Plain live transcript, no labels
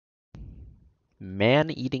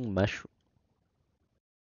Man-eating mushroom.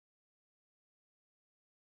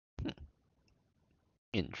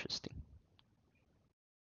 Interesting.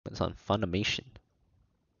 It's on Funimation.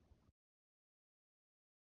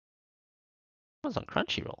 It's on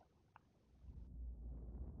Crunchyroll.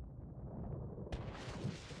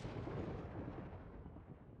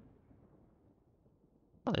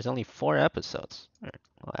 Oh, there's only 4 episodes. Alright,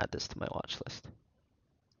 I'll add this to my watch list.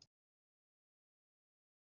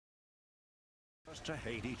 Just to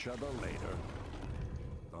hate each other later.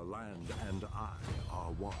 The land and I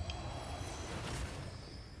are one.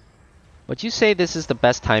 Would you say this is the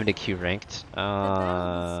best time to queue ranked? The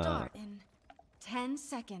battle will start in 10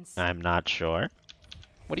 seconds. I'm not sure.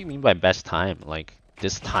 What do you mean by best time? Like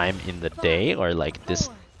this time in the day, or like this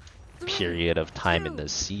period of time in the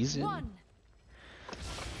season? 1.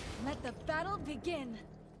 Let the battle begin.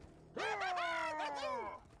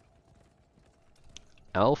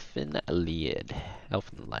 Elfin Lied.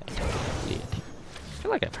 Elfin Lied. I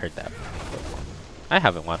feel like I've heard that before. I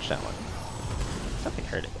haven't watched that one. I think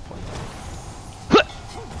I heard it before.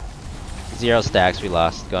 0 stacks, we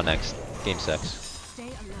lost. Go next. Game sucks. Stay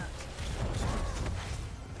alert.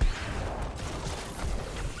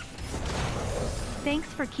 Thanks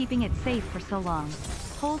for keeping it safe for so long.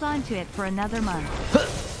 Hold on to it for another month.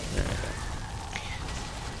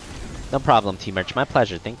 No problem, T-Merch. My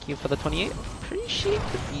pleasure. Thank you for the 28. Appreciate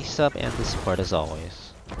the resub and the support as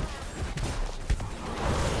always.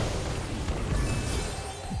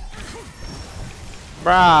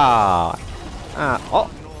 Bro.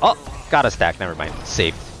 Oh, got a stack. Never mind.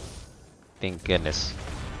 Saved. Thank goodness.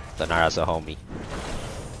 The Nara's a homie.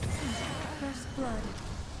 First blood.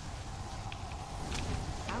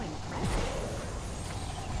 How impressive.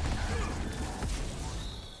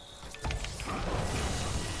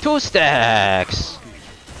 Two stacks.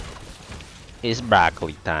 It's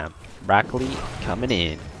broccoli time. Broccoli coming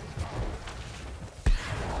in.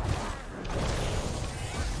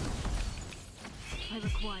 I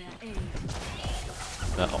require aid.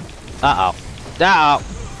 Uh-oh. Uh-oh. Down.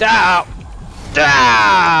 Down.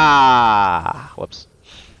 Down. Whoops.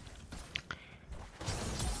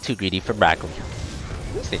 Too greedy for broccoli.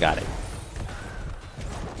 At least they got it.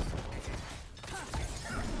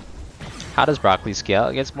 How does broccoli scale?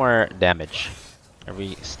 It gets more damage.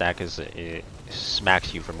 Every stack is it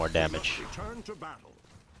smacks you for more damage.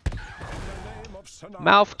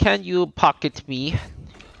 MALF, can you pocket me?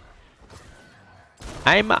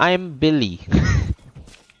 I'm Billy.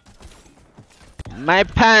 My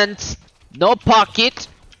pants, no pocket.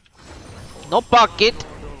 No pocket.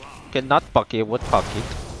 Okay, not pocket. What pocket?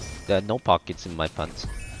 There are no pockets in my pants.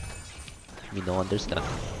 Me no understand.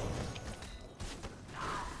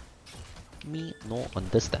 Me no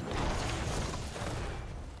understand.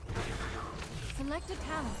 Select a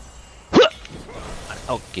talent.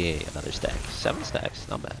 Okay, another stack. 7 stacks,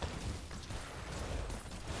 not bad.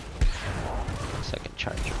 Second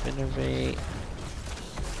charge of innervate.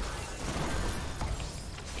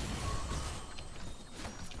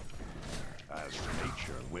 As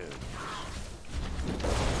nature wills.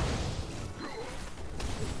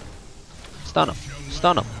 Stun him.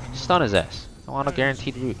 Stun him. Stun his ass. I want a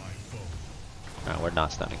guaranteed root. No, we're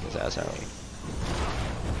not stunning his ass, are we?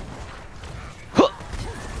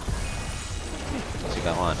 What's he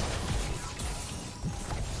got on?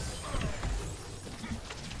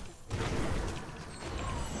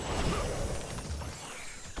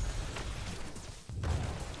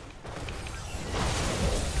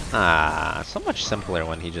 Ah, so much simpler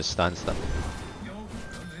when he just stuns them.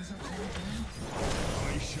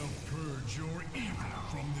 I shall purge your evil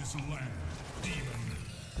from this land, demon.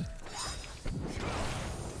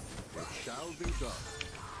 It shall be done.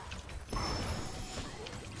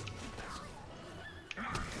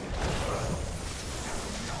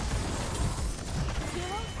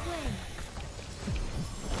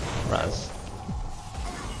 Raz.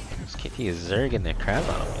 This KT is zerging their crap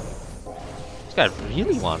out of me. This guy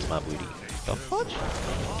really wants my booty. The fuck?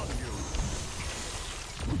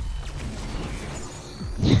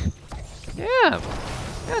 Yeah.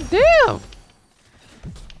 God damn.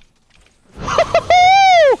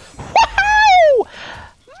 Wow!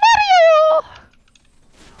 Mario!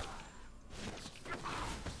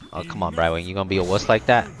 Oh, come on, Brightwing. You gonna be a wuss like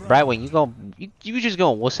that? Brightwing, you just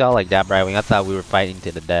gonna wuss out like that, Brightwing? I thought we were fighting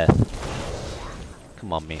to the death.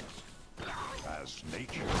 Come on, man. As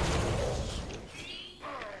nature.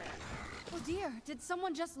 Oh dear, did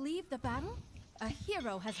someone just leave the battle? A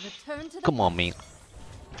hero has returned to the Come on, man.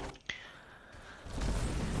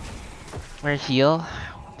 We're heal.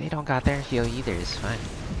 They don't got their heal either. It's fine.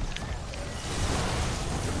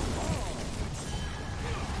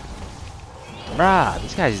 Bruh,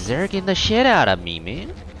 this guy's zerging the shit out of me,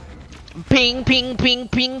 man. Ping, ping, ping,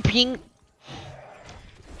 ping, ping.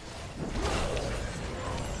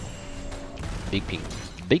 Big ping.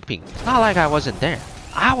 Big ping. It's not like I wasn't there.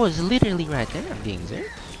 I was literally right there being zerged.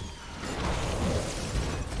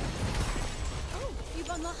 Oh, you've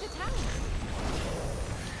unlocked a talent.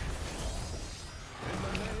 In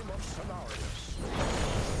the name of Scenarius.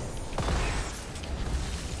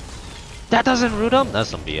 That doesn't root him? That's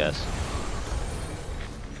some BS.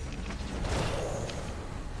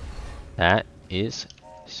 That is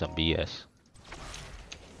some BS.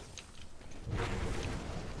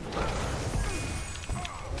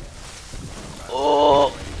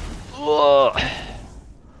 Oh! Oh! I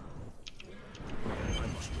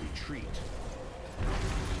must retreat.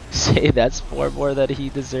 Say that's 4 more than he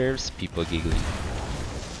deserves. People giggling.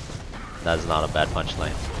 That's not a bad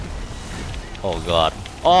punchline. Oh god.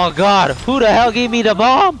 Oh god! Who the hell gave me the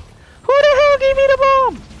bomb? Who the hell gave me the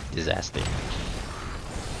bomb? Disaster.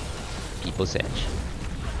 People's edge.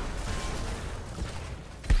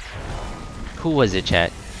 Who was it,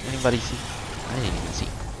 chat? Anybody see? I didn't even see.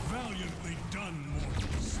 Valiantly done,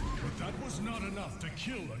 mortals. But that was not enough to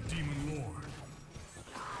kill a demon lord.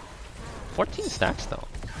 14 stacks though.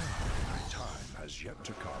 Time has yet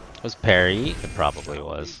to come. Was Perry? It probably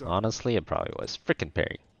was. Honestly, it probably was. Frickin'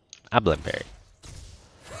 Perry. I blame Perry.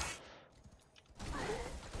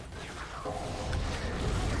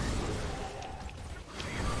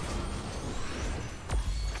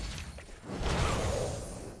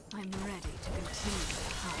 I'm ready to continue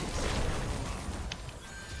the hunt.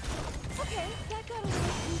 Okay, that got a little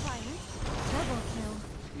too violent. Double kill.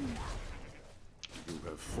 You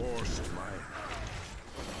have forced my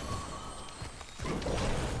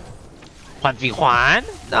hand. 1v1?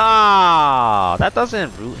 No, that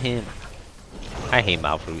doesn't root him. I hate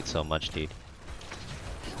Malfurion so much, dude.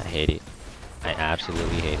 I hate it. I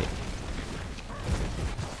absolutely hate it.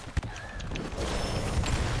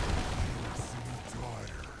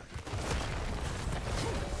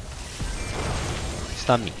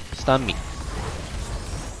 Stun me. Stun me.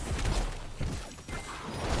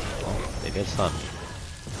 Oh, they did stun me.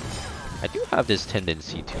 I do have this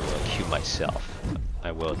tendency to queue myself.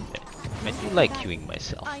 I will admit. I do like queuing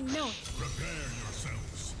myself. I know it. Prepare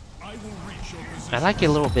yourselves. I will reach your position. I like it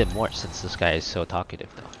a little bit more since this guy is so talkative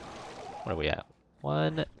though. What are we at?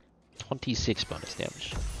 126 bonus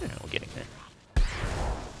damage. Yeah, we're getting there.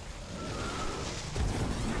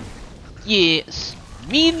 Yes,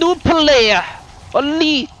 me new player.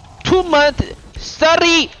 Only 2 months.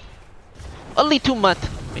 Sorry. Only 2 months.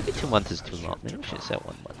 Maybe 2 months is too long. Maybe we should say 1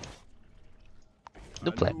 month.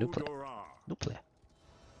 New player. New player. New player.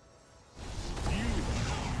 You and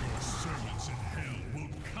all your servants in hell will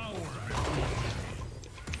cower before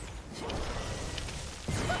me.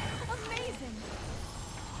 Amazing!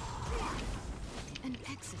 An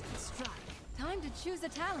excellent strike. Time to choose a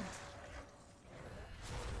talent.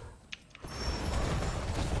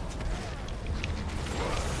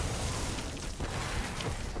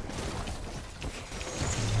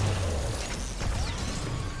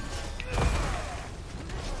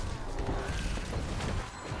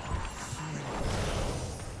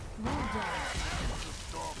 Well done.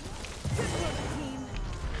 Good work, team.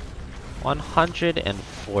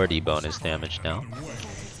 140 bonus damage now.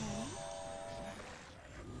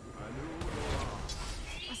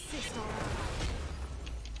 Assist all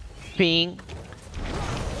right. Ping.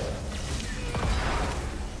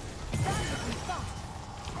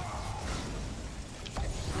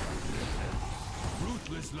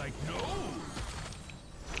 Ruthless like no.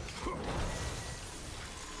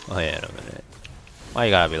 Oh yeah, in a minute. Why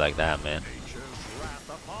you gotta be like that, man?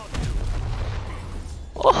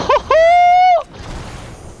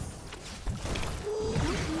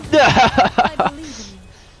 I believe in you.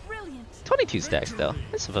 Brilliant. 22 stacks though.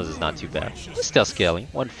 I suppose it's not too bad. It's still scaling.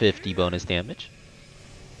 150 bonus damage.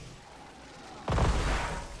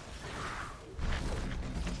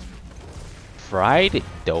 Fried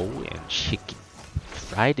dough and chicken.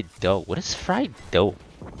 Fried dough. What is fried dough?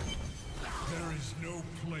 There is no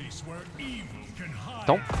place where evil can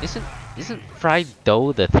hide. Isn't fried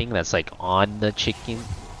dough the thing that's like on the chicken?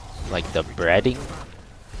 Like the breading?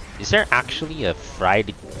 Is there actually a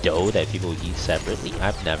fried dough that people eat separately?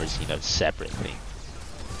 I've never seen a separate thing.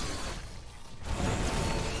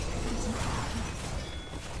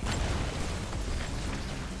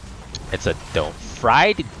 It's a dough.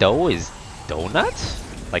 Fried dough is donuts?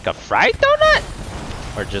 Like a fried donut?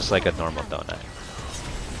 Or just like a normal donut?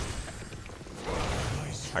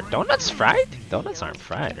 Are donuts fried? Donuts aren't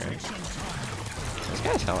fried, right? This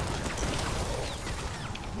guy's hella.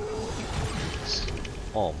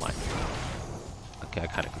 Oh my. Okay, I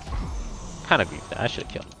kind of agree with that. I should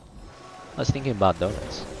have killed him. I was thinking about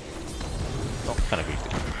donuts. Oh, kind of agree with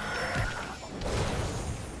that.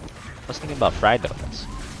 I was thinking about fried donuts.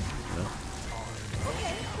 You know?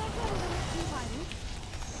 Okay,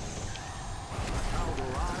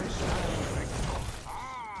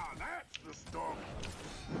 That's the stuff.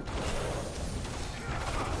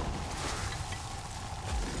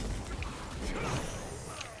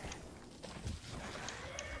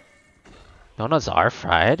 Donuts are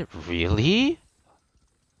fried? Really?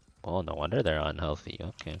 Oh, no wonder they're unhealthy.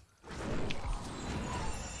 Okay.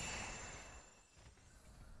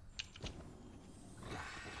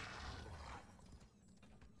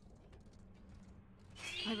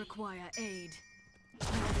 I require aid.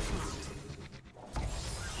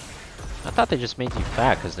 I thought they just made you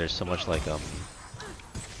fat because there's so much like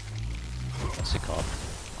what's it called?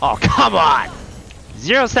 Oh, come on!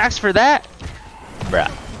 0 stacks for that?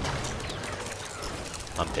 Bruh.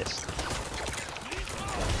 I'm pissed.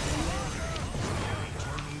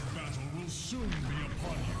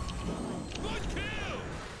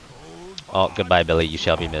 Oh, goodbye, Billy. You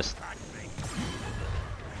shall be missed.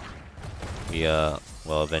 We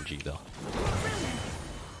will avenge you though.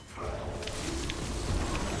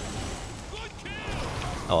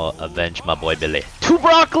 I'll avenge my boy Billy. 2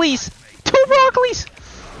 broccolis! 2 broccolis!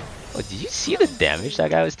 Oh, did you see the damage that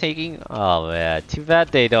guy was taking? Oh man, too bad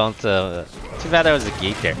they don't. Too bad there was a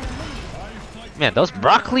gate there. Man, those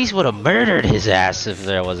broccolis would have murdered his ass if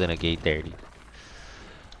there wasn't a gate there, dude.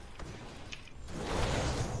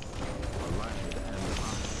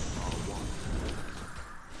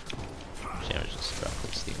 Damage is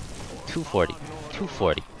broccolis, dude. 240,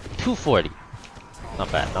 240, 240. Not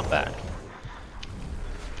bad, not bad.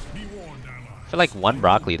 I feel like 1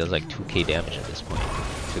 broccoli does like 2k damage at this point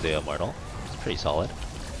to the immortal. It's pretty solid.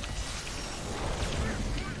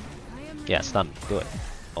 Yeah, stun. Do it.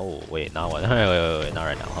 Oh, wait, not one. Wait, not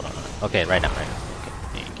right now. Hold on. Okay, right now, right now. Okay,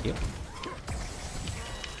 thank you.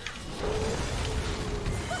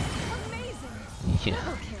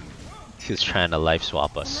 Yeah. He was trying to life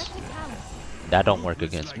swap us. That don't work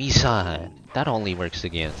against me, son. That only works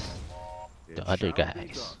against the other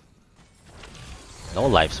guys. No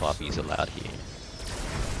life swappies allowed here.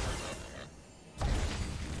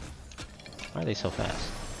 Why are they so fast?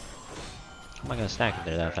 How am I gonna stack if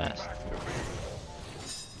they're that fast?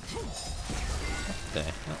 What the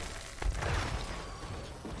hell?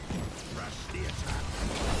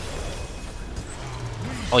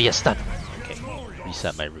 Oh yes, stun! Okay,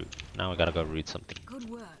 reset my route. Now I gotta go root something. Good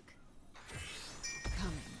work.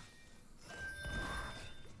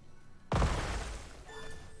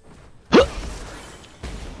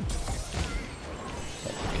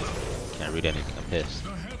 Can't read anything, I'm pissed.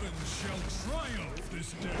 The heavens shall triumph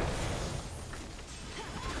this day.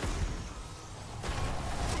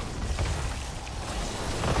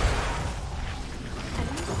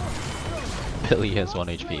 Billy has 1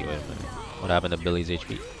 HP, wait a minute. What happened to Billy's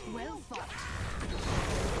HP? Well fought.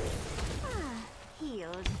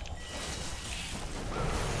 Healed.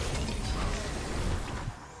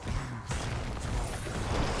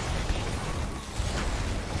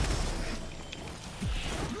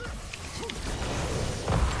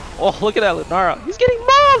 Oh, look at that Lunara. He's getting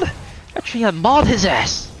mauled! Actually, I mauled his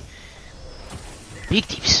ass. Big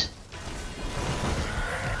deeps.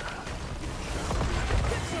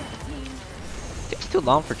 It's too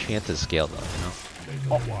long for Treant to scale though, you know?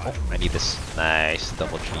 Oh, I need this nice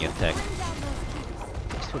double Treant tech.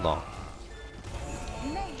 It's too long.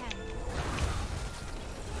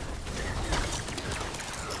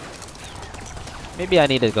 Maybe I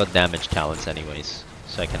need to go damage talents anyways,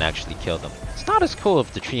 so I can actually kill them. It's not as cool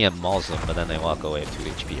if the Treant mauls them, but then they walk away with 2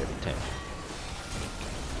 HP every time.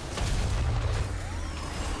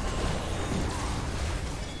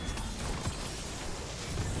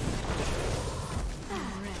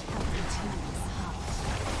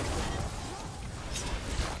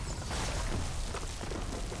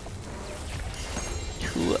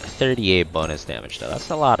 Ooh, 38 bonus damage though.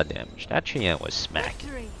 That's a lot of damage. That Treant was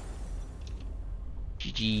smacking.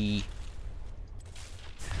 GG.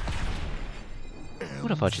 What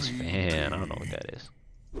the fuck is fan? I don't know what that is.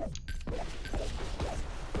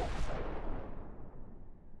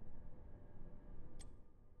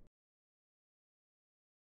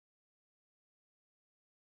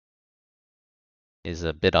 Is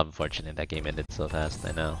a bit unfortunate that game ended so fast.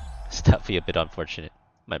 I know. It's definitely a bit unfortunate.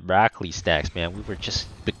 My broccoli stacks, man. We were just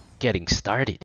getting started.